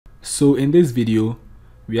So in this video,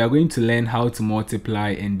 we are going to learn how to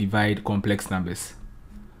multiply and divide complex numbers.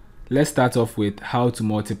 Let's start off with how to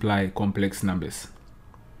multiply complex numbers.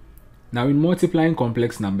 Now in multiplying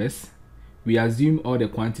complex numbers, we assume all the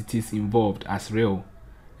quantities involved as real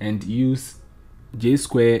and use j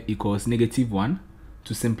squared equals -1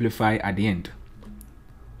 to simplify at the end.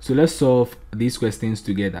 So let's solve these questions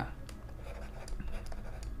together.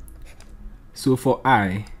 So for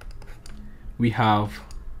I, we have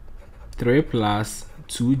 3 plus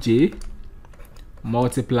 2j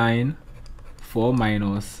multiplying 4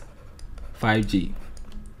 minus 5j.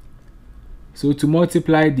 So to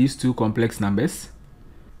multiply these two complex numbers,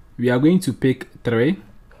 we are going to pick 3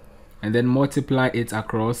 and then multiply it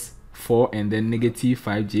across 4 and then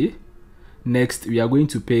 -5j. Next, we are going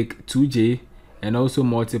to pick 2j and also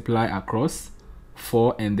multiply across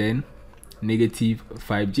 4 and then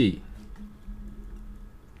 -5j.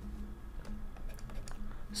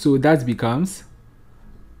 So that becomes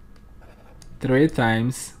 3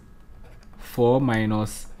 times 4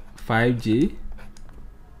 minus 5j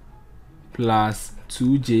plus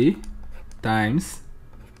 2j times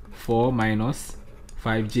 4 minus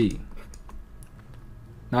 5j.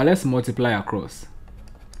 Now let's multiply across.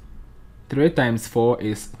 3 times 4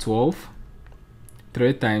 is 12.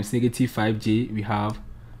 3 times -5j, we have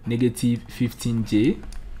 -15j.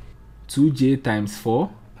 2j times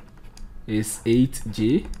 4 is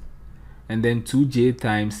 8j, and then 2j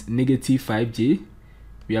times -5j,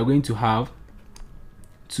 we are going to have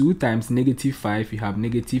 2 times -5, we have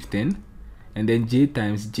 -10, and then j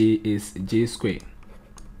times j is j squared.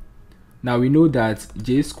 Now we know that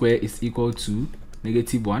j squared is equal to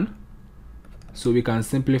 -1, so we can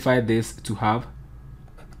simplify this to have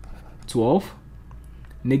 12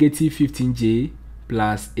 -15j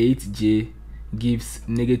plus 8j gives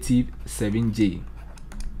 -7j.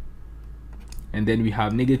 And then we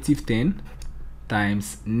have -10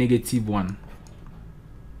 times -1.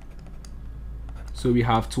 So we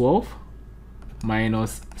have 12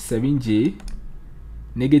 minus 7j.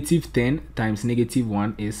 -10 times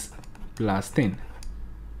 -1 is plus 10.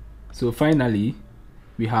 So finally,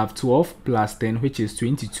 we have 12 plus 10, which is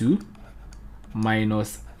 22,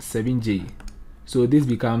 minus 7j. So this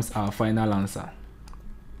becomes our final answer.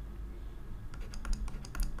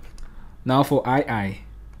 Now for II,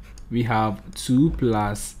 we have 2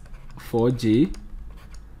 plus 4j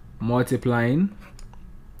multiplying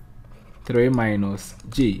 3 minus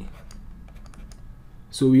j.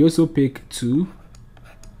 So we also pick 2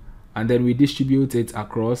 and then we distribute it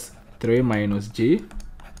across 3 minus j,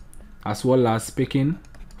 as well as picking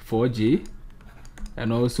 4j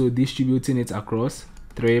and also distributing it across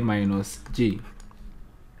 3 minus j.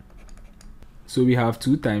 So we have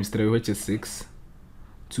 2 times 3, which is 6.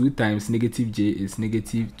 2 times -j is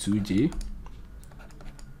 -2j.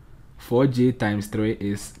 4j times 3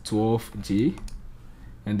 is 12j.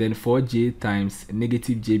 And then 4j times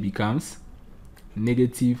 -j becomes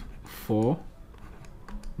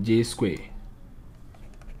 -4j squared.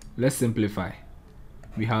 Let's simplify.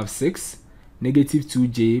 We have 6.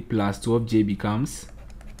 -2j plus 12j becomes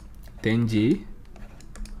 10j.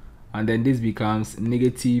 And then this becomes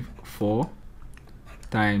 -4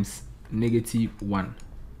 times -1.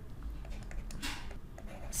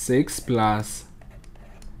 6 plus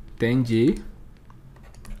 10j,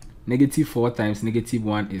 -4 times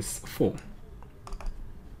 -1 is 4.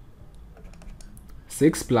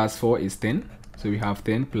 6 plus 4 is 10, so we have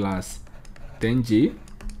 10 plus 10j.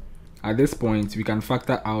 At this point, we can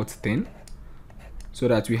factor out 10, so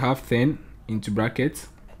that we have 10 into bracket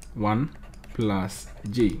 1 plus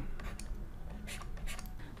j.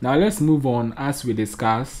 Now let's move on as we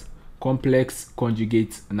discuss complex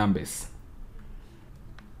conjugate numbers.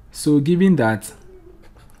 So given that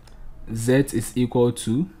z is equal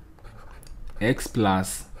to x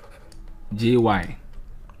plus jy,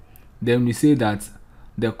 then we say that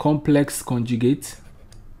the complex conjugate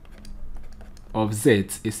of z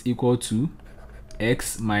is equal to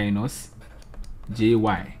x minus jy.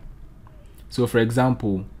 So for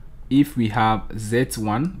example, if we have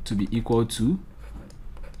z1 to be equal to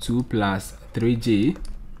 2 plus 3j,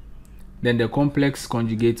 then the complex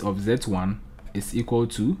conjugate of z1 is equal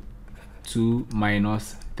to 2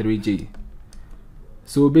 minus 3j.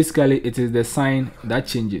 So basically it is the sign that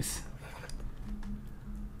changes.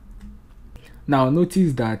 Now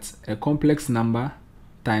notice that a complex number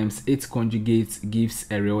times its conjugate gives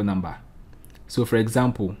a real number. So for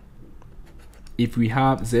example, if we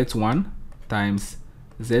have z1 times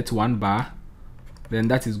z1 bar, then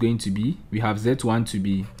that is going to be, we have z1 to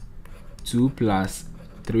be 2 plus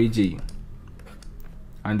 3j.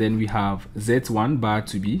 And then we have z1 bar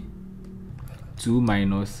to be 2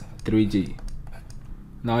 minus 3j.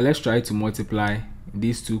 Now let's try to multiply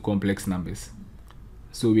these two complex numbers.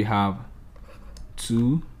 So we have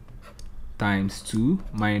 2 times 2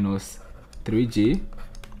 minus 3j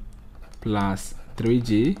plus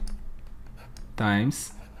 3j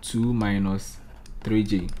times 2 minus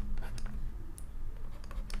 3j.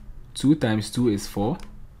 2 times 2 is 4.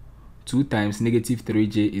 2 times negative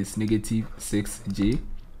 3j is negative 6j.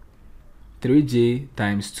 3j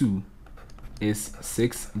times 2 is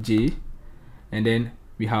 6j. And then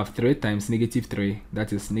we have 3 times negative 3,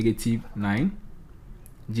 that is negative 9.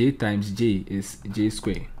 J times j is j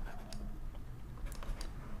squared.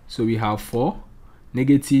 So we have 4.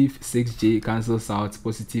 Negative 6j cancels out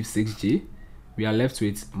positive 6j. We are left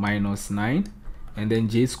with minus 9. And then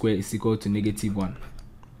j squared is equal to negative 1.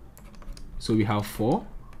 So we have 4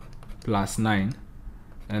 plus 9.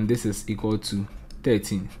 And this is equal to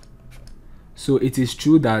 13. So it is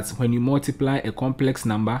true that when you multiply a complex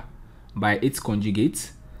number by its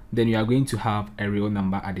conjugate, then you are going to have a real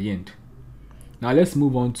number at the end. Now let's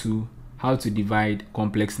move on to how to divide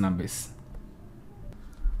complex numbers.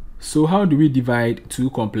 So how do we divide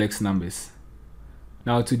two complex numbers?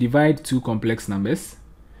 Now to divide two complex numbers,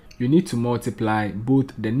 you need to multiply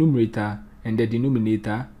both the numerator and the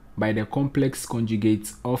denominator by the complex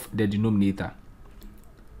conjugate of the denominator.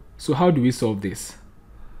 So how do we solve this?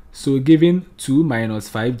 So given 2 minus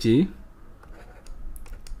 5j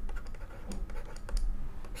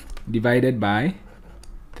divided by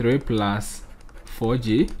 3 plus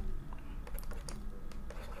 4j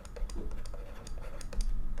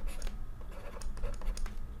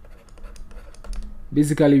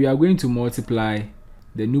basically we are going to multiply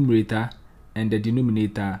the numerator and the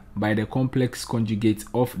denominator by the complex conjugate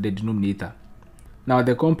of the denominator. Now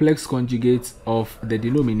the complex conjugate of the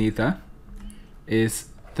denominator is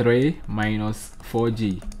 3 minus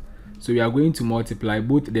 4j. So we are going to multiply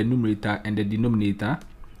both the numerator and the denominator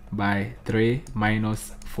by 3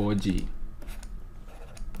 minus 4j.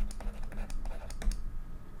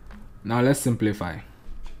 Now let's simplify.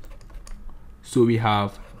 So we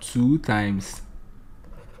have 2 times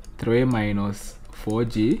 3 minus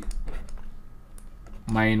 4j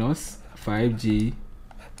minus 5j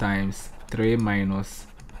times 3 minus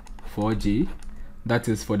 4j, that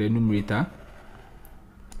is for the numerator,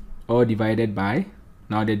 all divided by,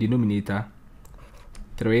 now the denominator,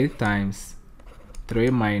 3 times 3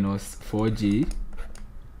 minus 4j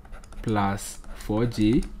plus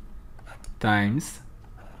 4j times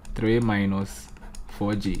 3 minus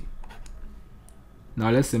 4j.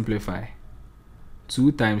 Now let's simplify.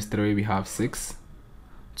 2 times 3 we have 6.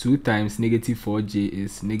 2 times negative 4j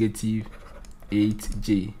is negative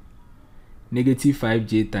 8j. Negative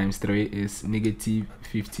 5j times 3 is negative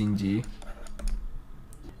 15j.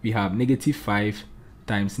 We have negative 5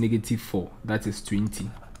 times negative 4, that is 20.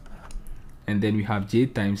 And then we have j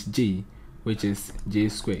times j, which is j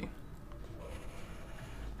squared.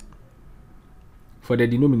 For the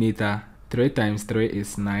denominator, 3 times 3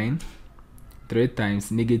 is 9. 3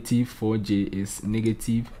 times negative 4j is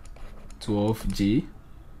negative 12j.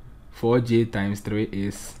 4j times 3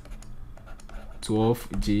 is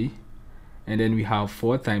 12j. And then we have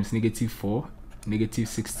 4 times negative 4, negative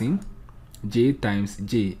 16. J times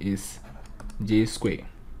j is j squared.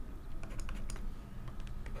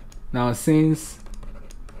 Now since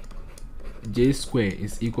j squared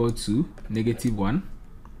is equal to negative 1,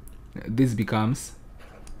 this becomes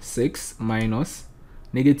 6 minus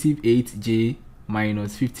negative 8j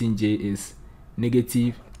minus 15j is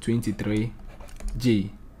negative 23j.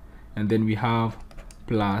 And then we have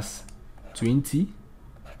plus 20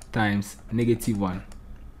 times negative 1.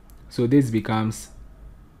 So this becomes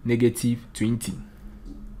negative 20.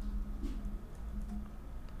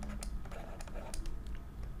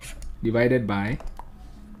 Divided by,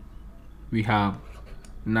 we have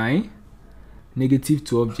 9. Negative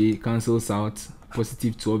 12j cancels out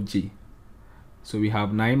positive 12j. So we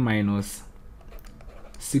have 9 minus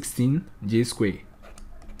 16j squared.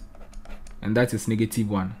 And that is negative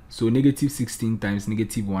 1. So negative 16 times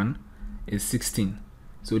negative 1 is 16.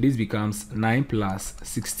 So this becomes 9 plus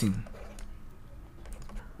 16.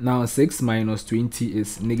 Now 6 minus 20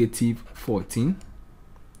 is negative 14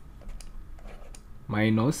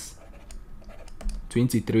 minus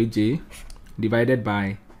 23j divided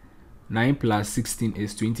by 9 plus 16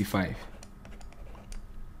 is 25.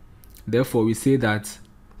 Therefore, we say that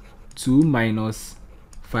 2 minus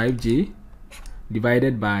 5j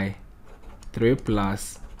divided by 3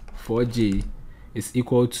 plus 4j is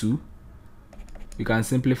equal to, we can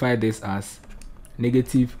simplify this as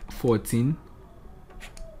negative 14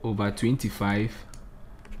 over 25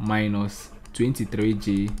 minus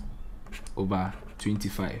 23j over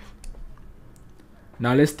 25.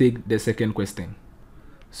 Now let's take the second question.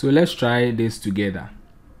 So let's try this together.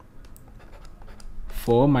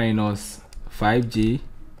 4 minus 5j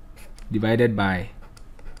divided by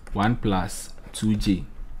 1 plus 2j.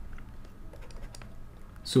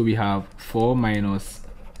 So we have 4 minus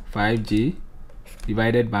 5j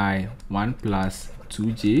divided by 1 plus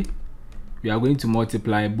 2j. We are going to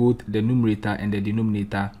multiply both the numerator and the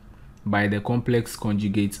denominator by the complex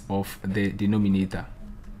conjugate of the denominator.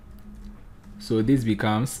 So this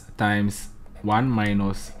becomes times 1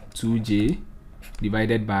 minus 2j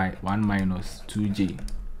divided by 1 minus 2j.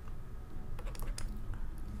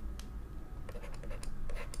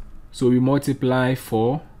 So we multiply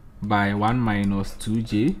 4 by 1 minus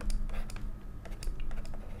 2j,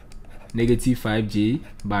 negative 5j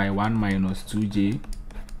by 1 minus 2j,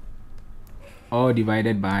 all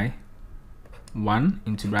divided by 1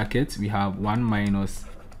 into brackets. We have 1 minus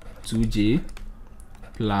 2j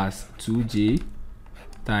plus 2j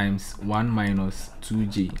times 1 minus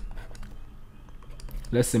 2j.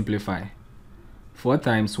 Let's simplify. 4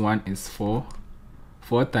 times 1 is 4.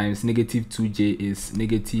 4 times negative 2j is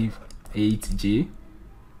negative 8j.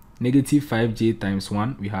 Negative 5j times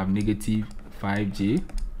 1, we have negative 5j.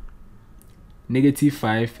 Negative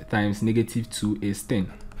 5 times negative 2 is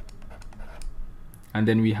 10. And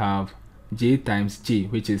then we have j times j,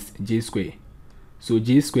 which is j square. So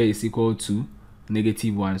j square is equal to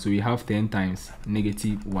negative 1. So we have 10 times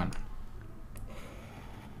negative 1.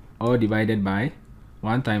 All divided by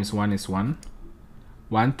 1 times 1 is 1.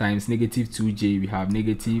 1 times negative 2j, we have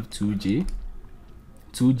negative 2j.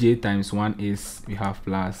 2j times 1 is, we have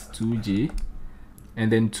plus 2j.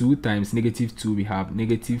 And then 2 times negative 2, we have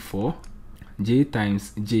negative 4. J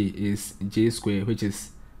times j is j square, which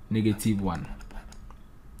is negative 1.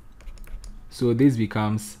 So this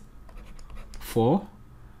becomes 4.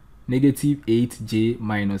 Negative 8j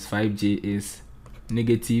minus 5j is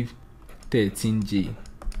negative 13j.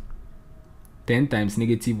 10 times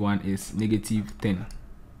negative 1 is negative 10.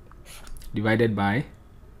 Divided by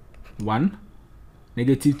 1.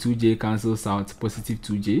 Negative 2j cancels out, positive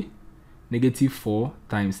 2j. Negative 4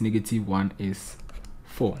 times negative 1 is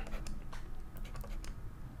 4.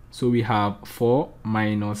 So we have 4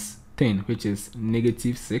 minus 10, which is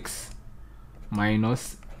negative 6,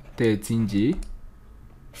 minus 13j,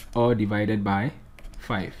 all divided by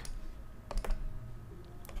 5.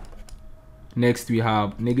 Next we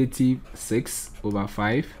have negative 6 over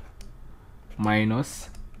 5 minus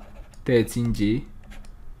 13j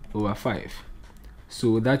over 5.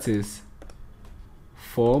 So that is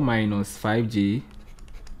 4 minus 5j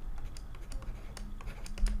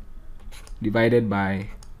divided by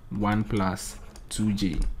 1 plus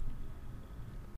 2j.